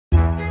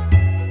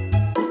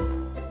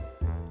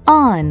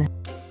On.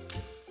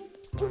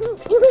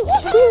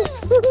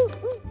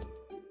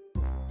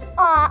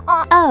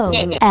 O.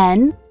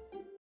 N.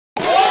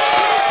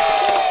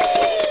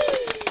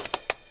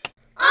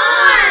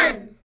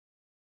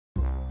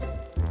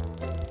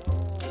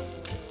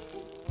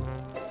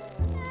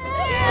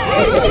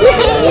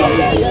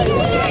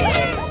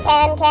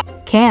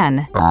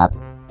 Can. Up.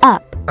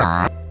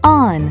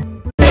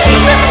 On.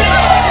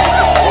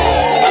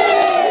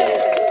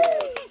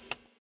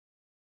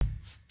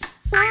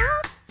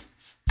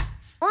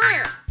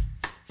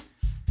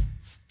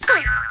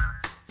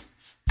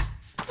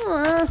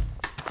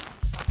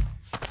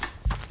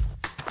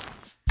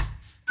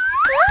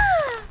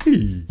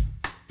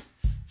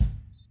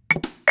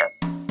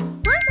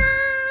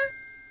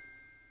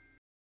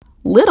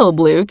 Little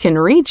Blue can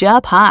reach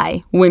up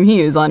high when he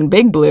is on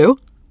Big Blue.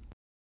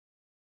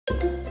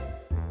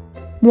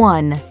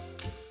 1.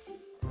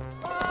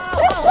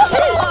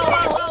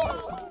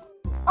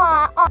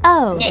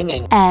 O.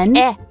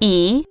 N.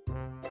 E.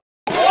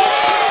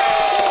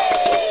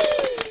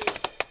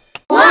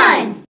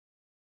 1.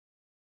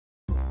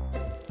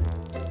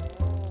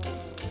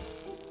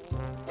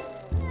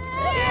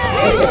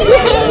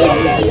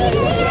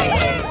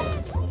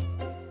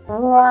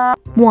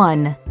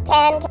 1.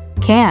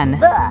 Can.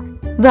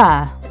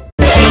 The.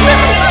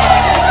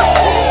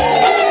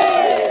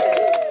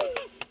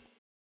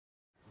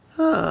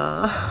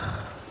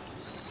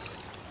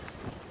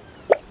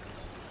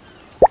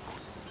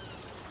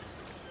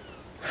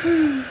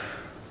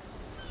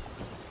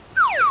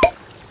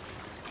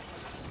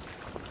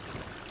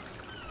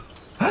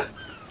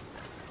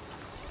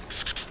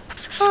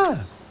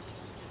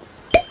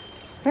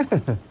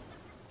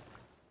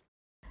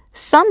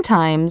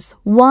 Sometimes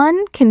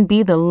 1 can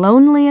be the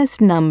loneliest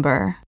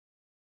number.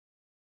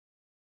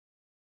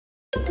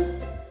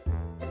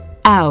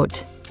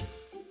 Out.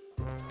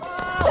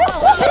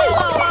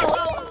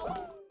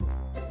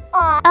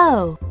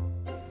 O.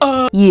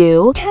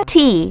 U.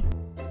 T.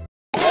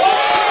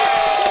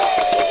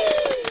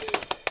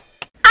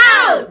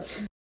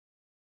 Out.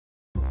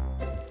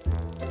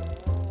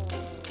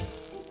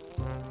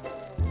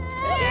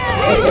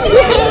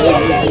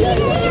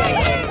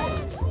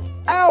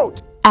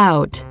 Out.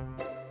 Out.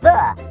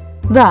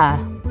 The.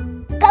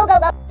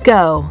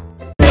 Go.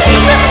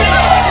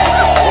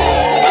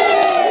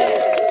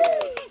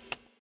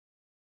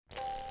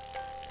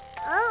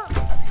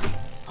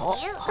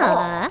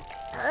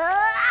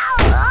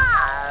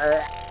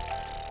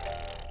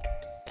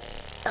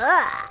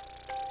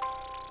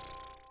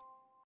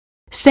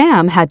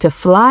 Sam had to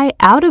fly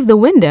out of the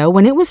window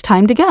when it was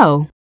time to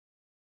go.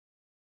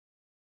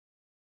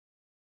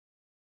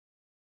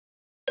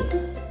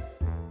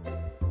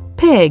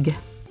 Pig.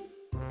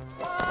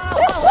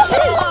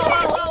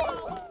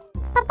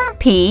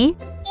 P.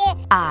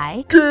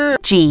 I.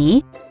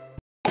 G.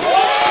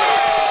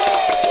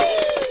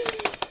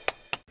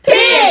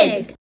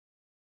 Pig.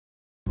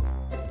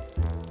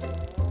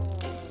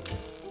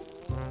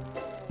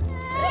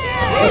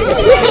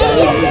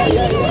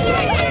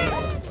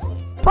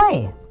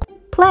 Play.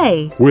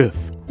 Play.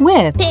 With.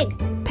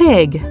 Pig.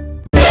 Pig.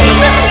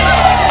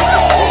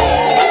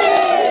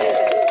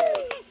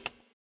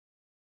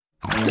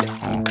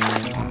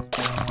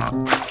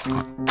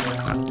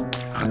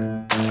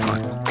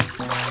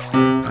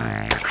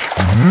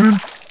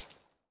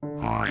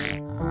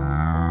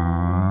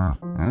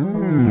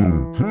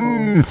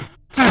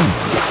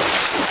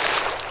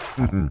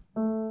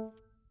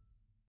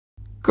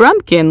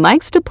 Grumpkin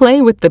likes to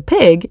play with the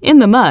pig in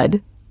the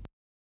mud.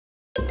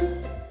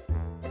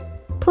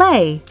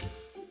 Play.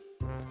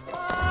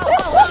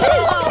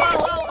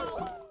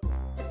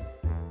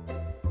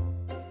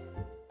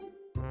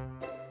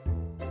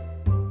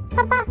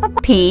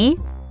 P.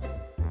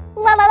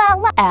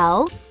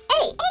 L.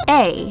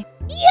 A.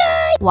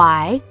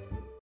 Y.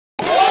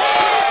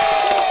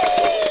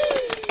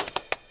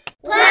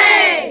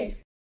 Play.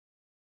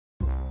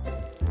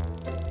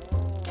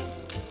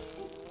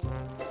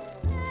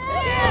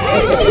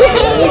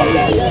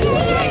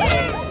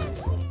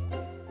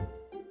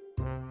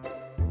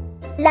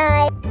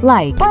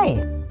 Like.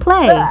 Play.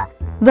 Play.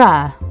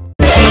 The.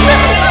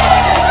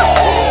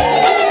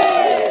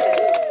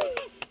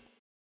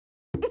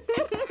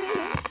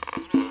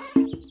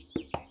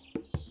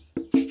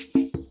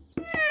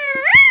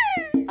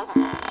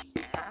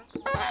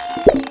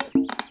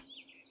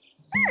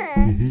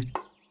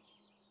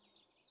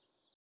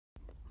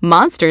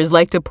 Monsters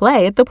like to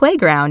play at the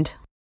playground.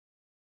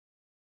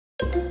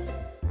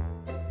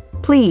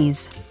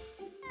 Please.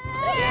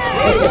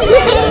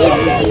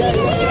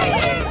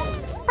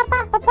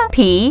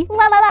 P.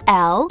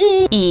 L.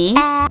 E.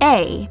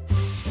 A.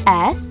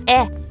 S.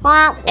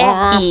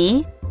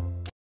 E.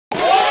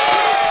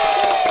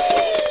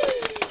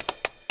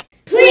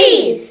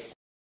 Please.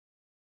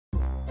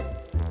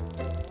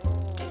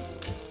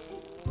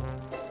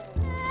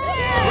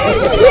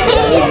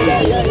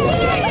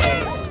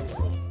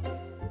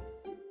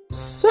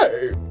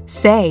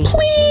 Say.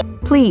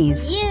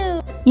 Please.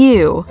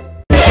 You.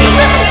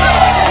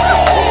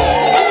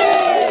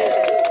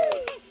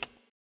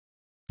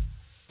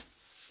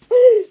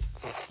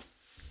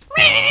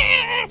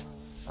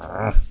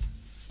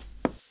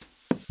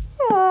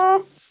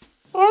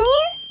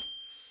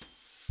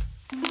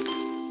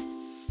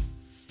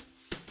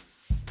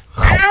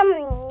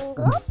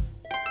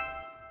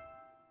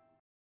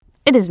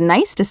 It is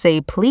nice to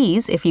say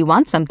please if you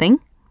want something.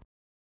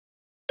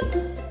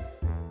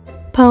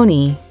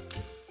 Pony.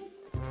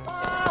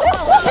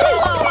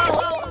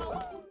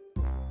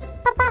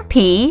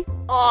 P-O-N-Y.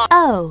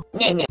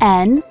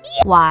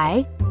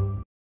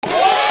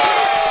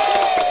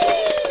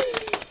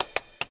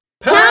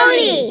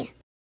 Pony.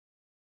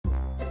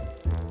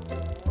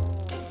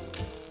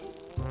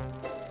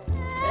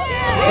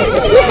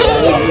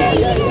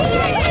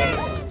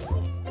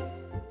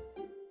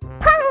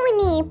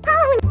 Pony,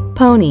 pony.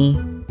 Pony.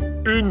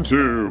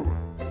 Into.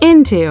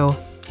 Into.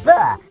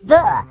 The.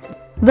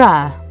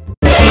 The.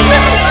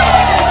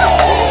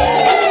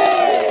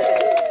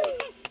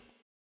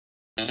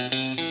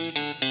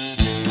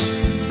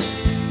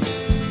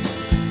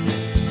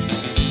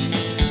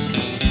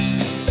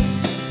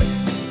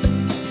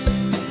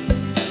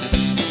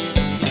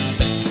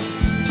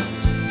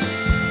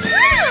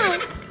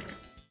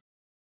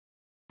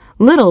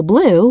 Little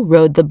Blue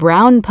rode the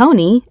brown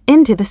pony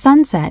into the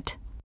sunset.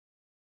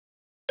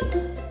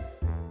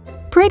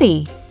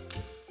 Pretty.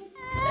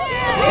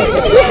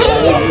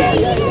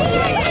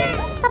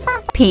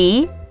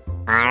 P-R-E-T-T.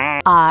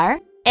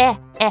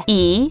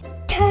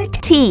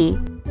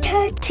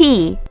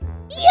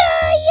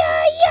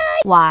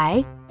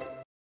 Y.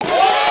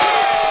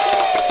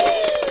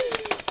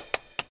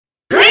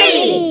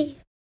 Pretty.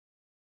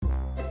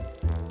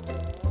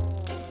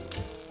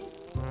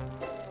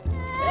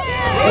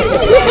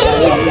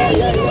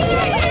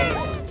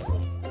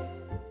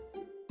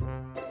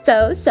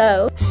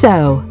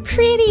 So.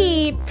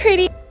 Pretty.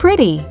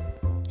 Pretty.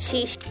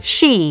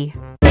 She.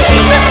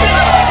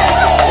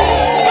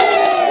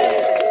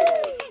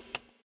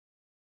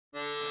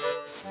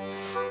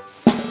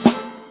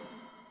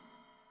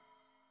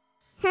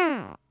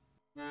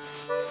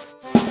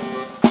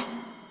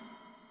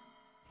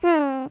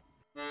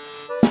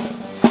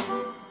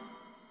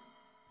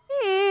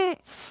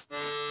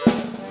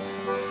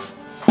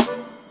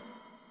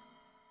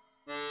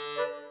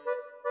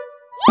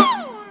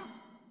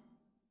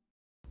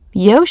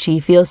 Yoshi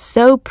feels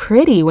so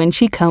pretty when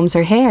she combs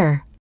her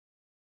hair.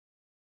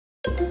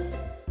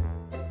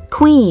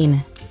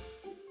 Queen.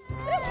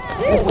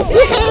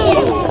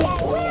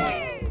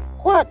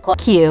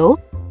 Q.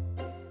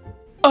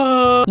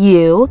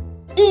 U.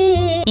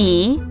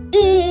 E.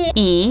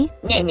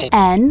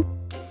 N.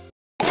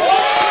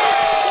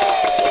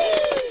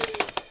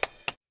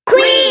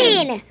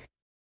 Queen.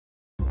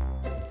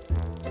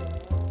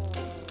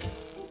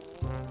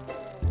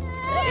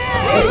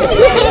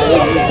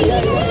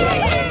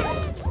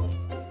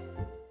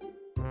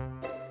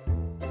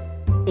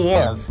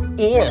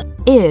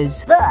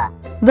 Is. The.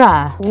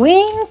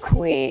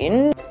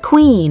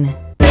 Queen.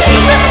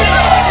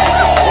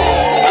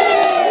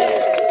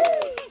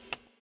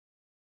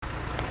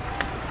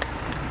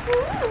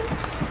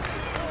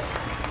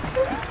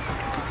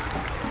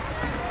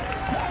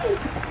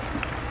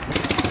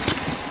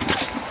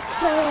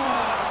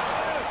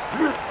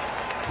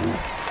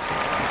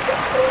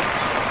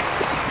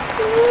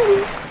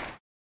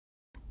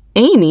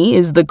 Amy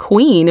is the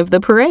queen of the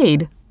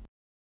parade.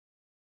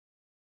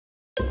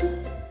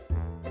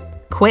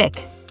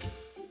 Quick.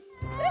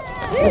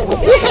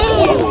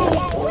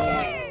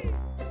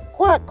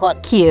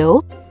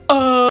 Q.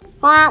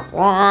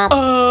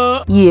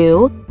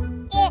 U.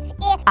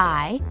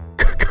 I.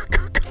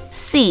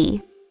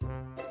 C.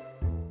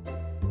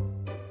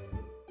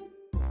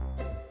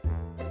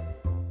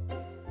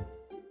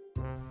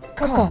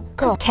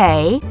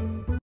 K.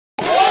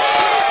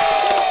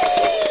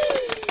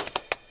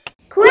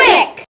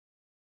 Quick.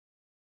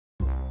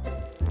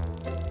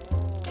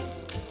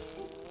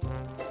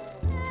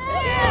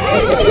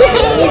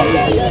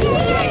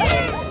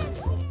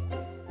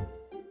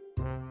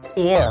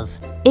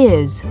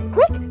 Is.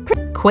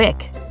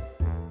 Quick.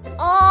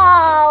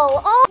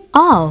 All.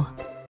 All.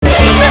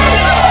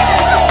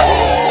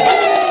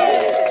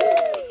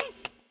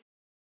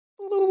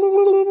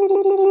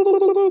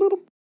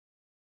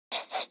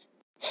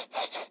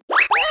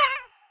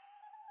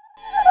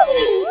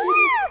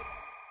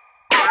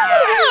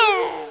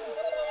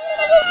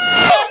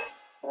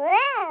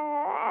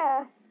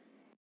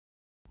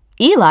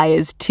 Eli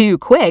is too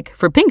quick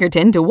for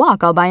Pinkerton to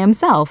walk all by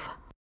himself.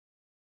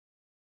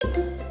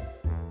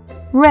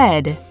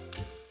 Red.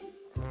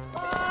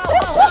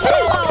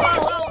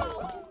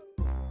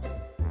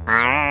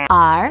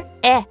 R.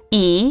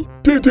 E.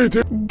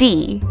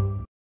 D.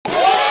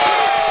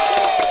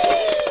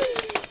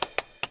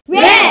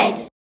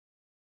 Red.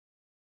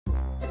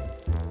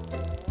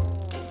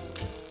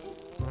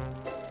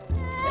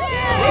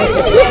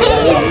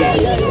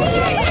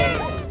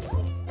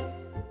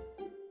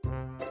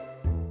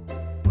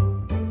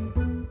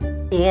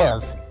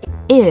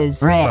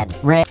 Is. Red.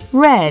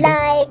 Red.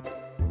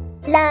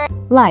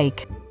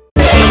 Like.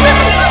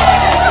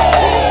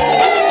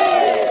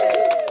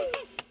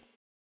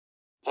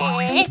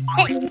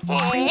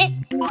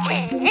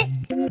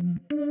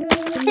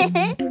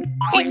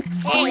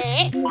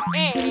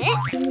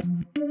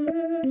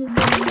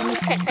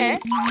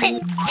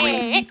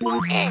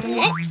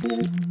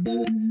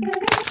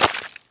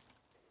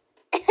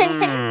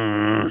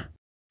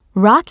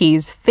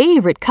 Rocky's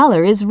favorite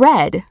color is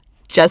red,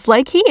 just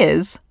like he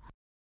is.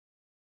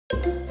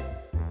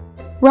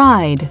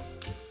 Ride.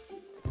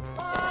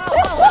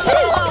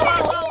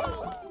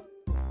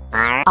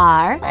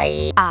 R-I-D-E.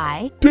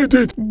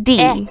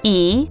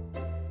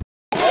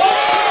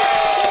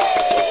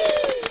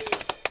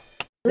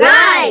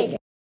 Ride.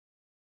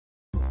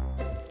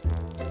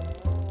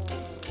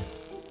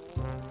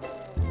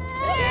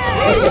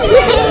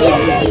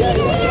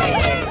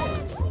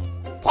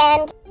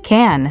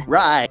 Can.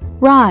 Ride.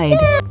 Ride.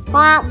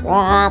 Womp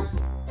womp.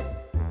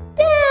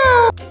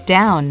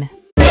 Down.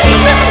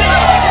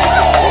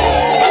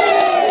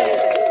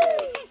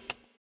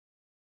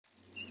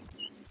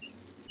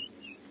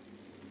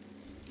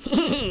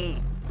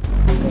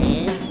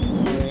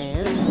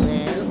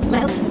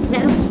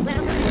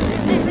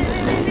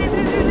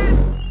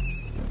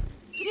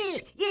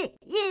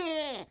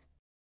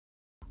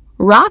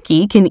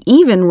 Rocky can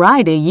even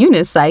ride a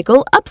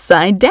unicycle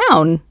upside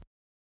down.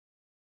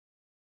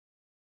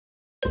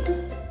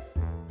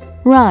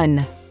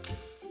 Run.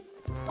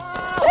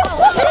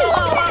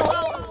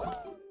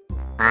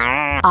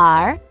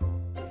 R-U-N.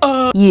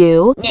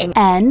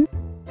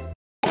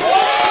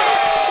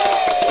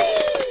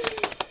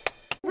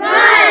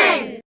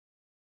 Run.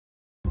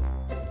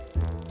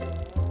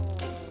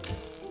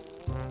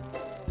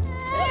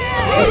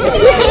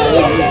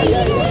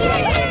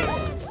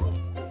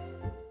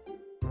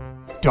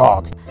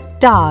 Dog.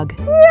 Dog.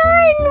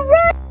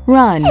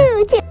 Run.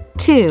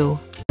 Two.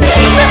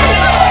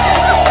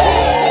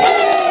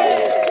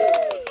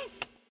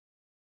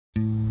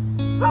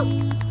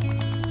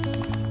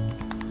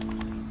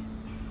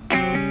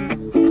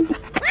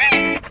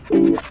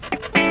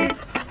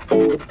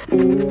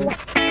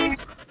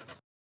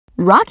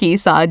 Rocky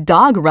saw a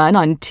dog run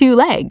on 2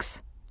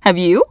 legs. Have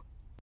you?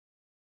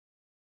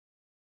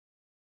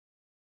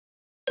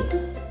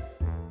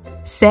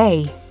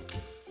 Say.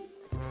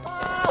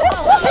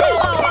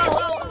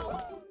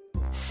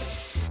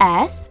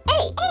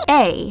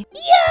 S-A-Y.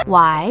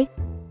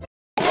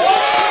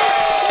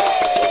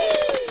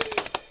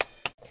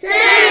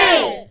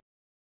 Say.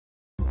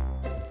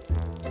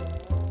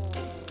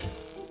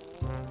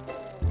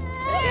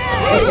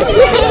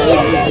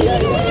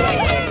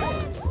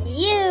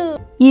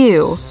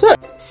 You.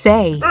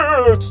 Say.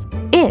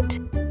 It.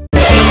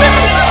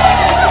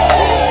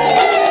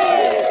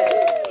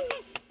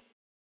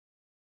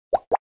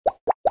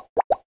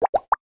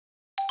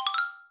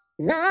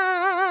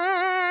 La.